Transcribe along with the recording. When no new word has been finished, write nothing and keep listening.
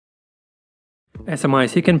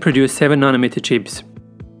SMIC can produce 7nm chips.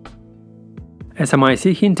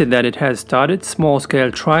 SMIC hinted that it has started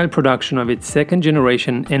small-scale trial production of its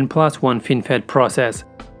second-generation N+1 FinFET process.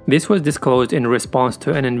 This was disclosed in response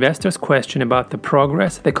to an investor's question about the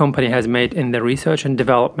progress the company has made in the research and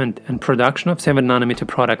development and production of 7nm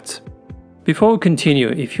products. Before we continue,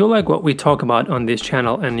 if you like what we talk about on this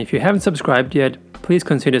channel and if you haven't subscribed yet, please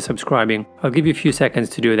consider subscribing. I'll give you a few seconds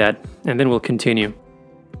to do that, and then we'll continue.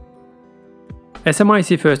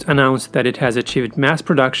 SMIC first announced that it has achieved mass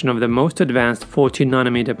production of the most advanced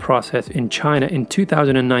 14nm process in China in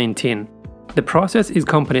 2019. The process is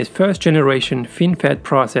company's first-generation FinFET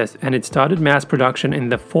process, and it started mass production in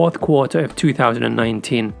the fourth quarter of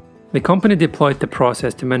 2019. The company deployed the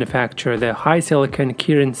process to manufacture the high-silicon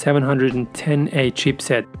Kirin 710A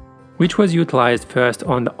chipset, which was utilized first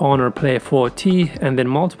on the Honor Play 4T and then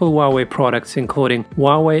multiple Huawei products including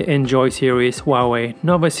Huawei Enjoy series, Huawei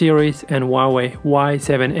Nova series, and Huawei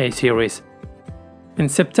Y7A series. In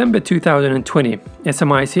September 2020,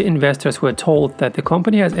 SMIC investors were told that the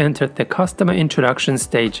company has entered the customer introduction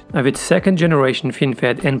stage of its second-generation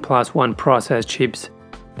FinFET N+1 process chips.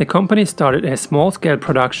 The company started a small-scale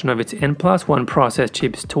production of its N+1 process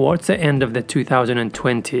chips towards the end of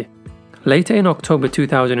 2020. Later in October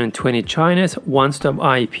 2020, China's one-stop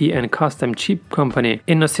IP and custom chip company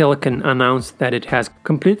InnoSilicon announced that it has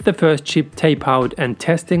completed the first chip tape-out and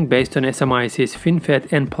testing based on SMIC's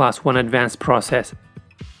FinFET N+1 advanced process.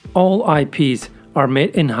 All IPs are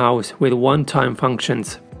made in-house with one-time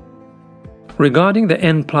functions. Regarding the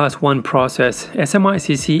N+1 process,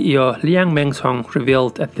 SMIC CEO Liang Mengsong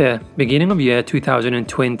revealed at the beginning of year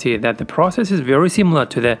 2020 that the process is very similar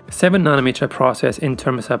to the 7nm process in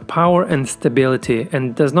terms of power and stability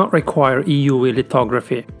and does not require EUV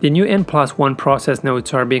lithography. The new N+1 process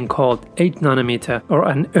nodes are being called 8nm or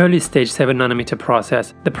an early-stage 7nm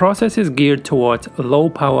process. The process is geared towards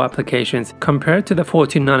low-power applications. Compared to the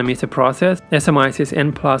 14nm process, SMIC's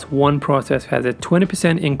N+1 process has a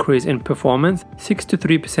 20% increase in performance, 6 to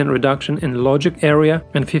 3% reduction in logic area,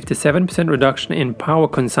 and 57% reduction in power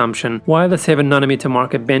consumption, while the 7nm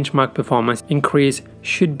market benchmark performance increase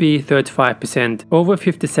should be 35%. Over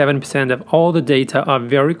 57% of all the data are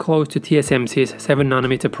very close to TSMC's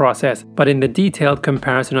 7nm process, but in the detailed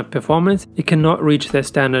comparison of performance, it cannot reach the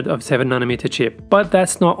standard of 7nm chip. But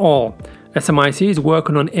that's not all. SMIC is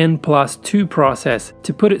working on N+2 process.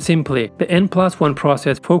 To put it simply, the N+1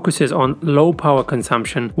 process focuses on low power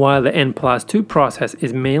consumption, while the N+2 process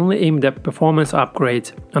is mainly aimed at performance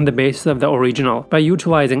upgrades on the basis of the original. By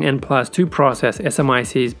utilizing N+2 process,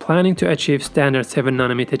 SMIC is planning to achieve standard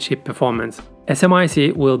 7nm chip performance.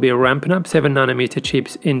 SMIC will be ramping up 7nm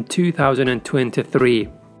chips in 2023.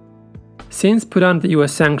 Since put under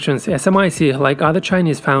US sanctions, SMIC, like other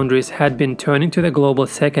Chinese foundries, had been turning to the global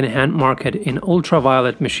second-hand market in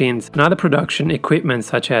ultraviolet machines and other production equipment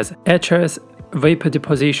such as etchers, vapor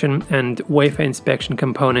deposition, and wafer inspection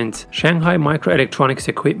components. Shanghai Microelectronics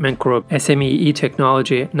Equipment Group SMIC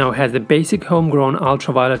technology now has the basic homegrown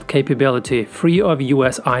ultraviolet capability free of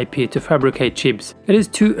US IP to fabricate chips. It is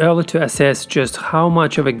too early to assess just how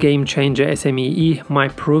much of a game changer SMIC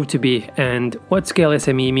might prove to be and what scale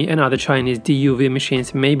SMIC and other Chinese DUV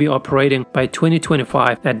machines may be operating by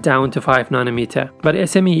 2025 at down to 5nm. But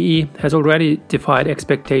SMIC has already defied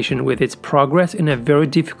expectation with its progress in a very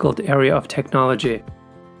difficult area of technology.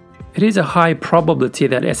 It is a high probability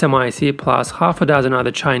that SMIC plus half a dozen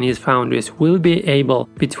other Chinese foundries will be able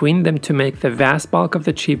between them to make the vast bulk of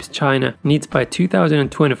the chips China needs by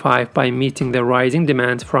 2025 by meeting the rising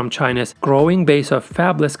demands from China's growing base of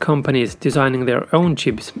fabless companies designing their own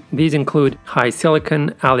chips. These include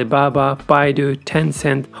HiSilicon, Alibaba, Baidu,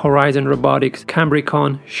 Tencent, Horizon Robotics,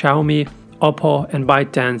 Cambricon, Xiaomi, Oppo, and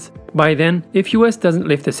ByteDance. By then, if US doesn't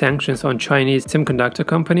lift the sanctions on Chinese semiconductor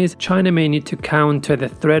companies, China may need to counter the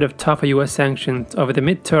threat of tougher US sanctions over the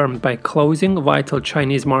midterm by closing vital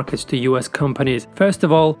Chinese markets to US companies. First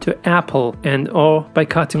of all, to Apple, and/or by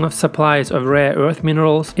cutting off supplies of rare earth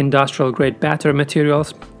minerals, industrial-grade battery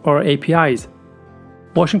materials, or APIs.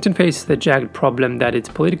 Washington faces the jagged problem that its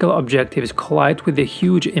political objectives collide with the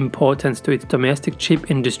huge importance to its domestic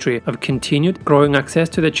chip industry of continued growing access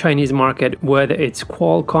to the Chinese market, whether it's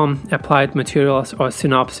Qualcomm, Applied Materials, or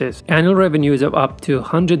Synopsys. Annual revenues of up to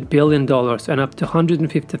 $100 billion and up to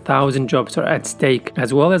 150,000 jobs are at stake,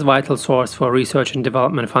 as well as vital source for research and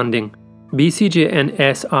development funding. BCG and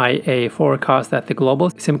SIA forecast that the global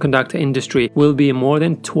semiconductor industry will be more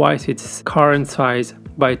than twice its current size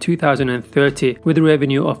by 2030 with a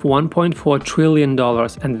revenue of $1.4 trillion,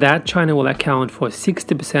 and that China will account for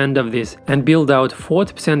 60% of this and build out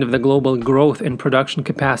 40% of the global growth in production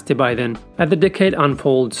capacity by then. As the decade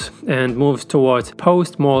unfolds and moves towards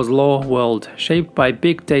post-Moore's Law world, shaped by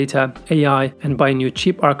big data, AI, and by new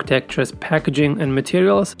chip architectures, packaging, and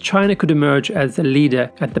materials, China could emerge as the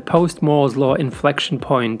leader at the post-Moore's Law inflection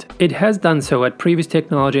point. It has done so at previous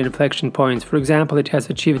technology inflection points. For example, it has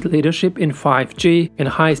achieved leadership in 5G, in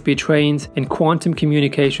high-speed trains, in quantum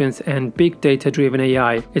communications, and big data-driven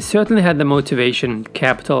AI. It certainly had the motivation,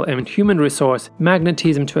 capital, and human resource,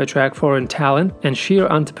 magnetism to attract foreign talent, and sheer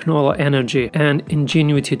entrepreneurial energy and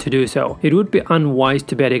ingenuity to do so. It would be unwise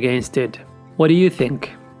to bet against it. What do you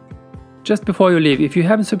think? Just before you leave, if you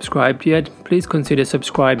haven't subscribed yet, please consider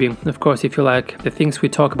subscribing. Of course, if you like the things we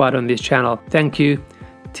talk about on this channel. Thank you.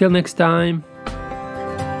 Till next time.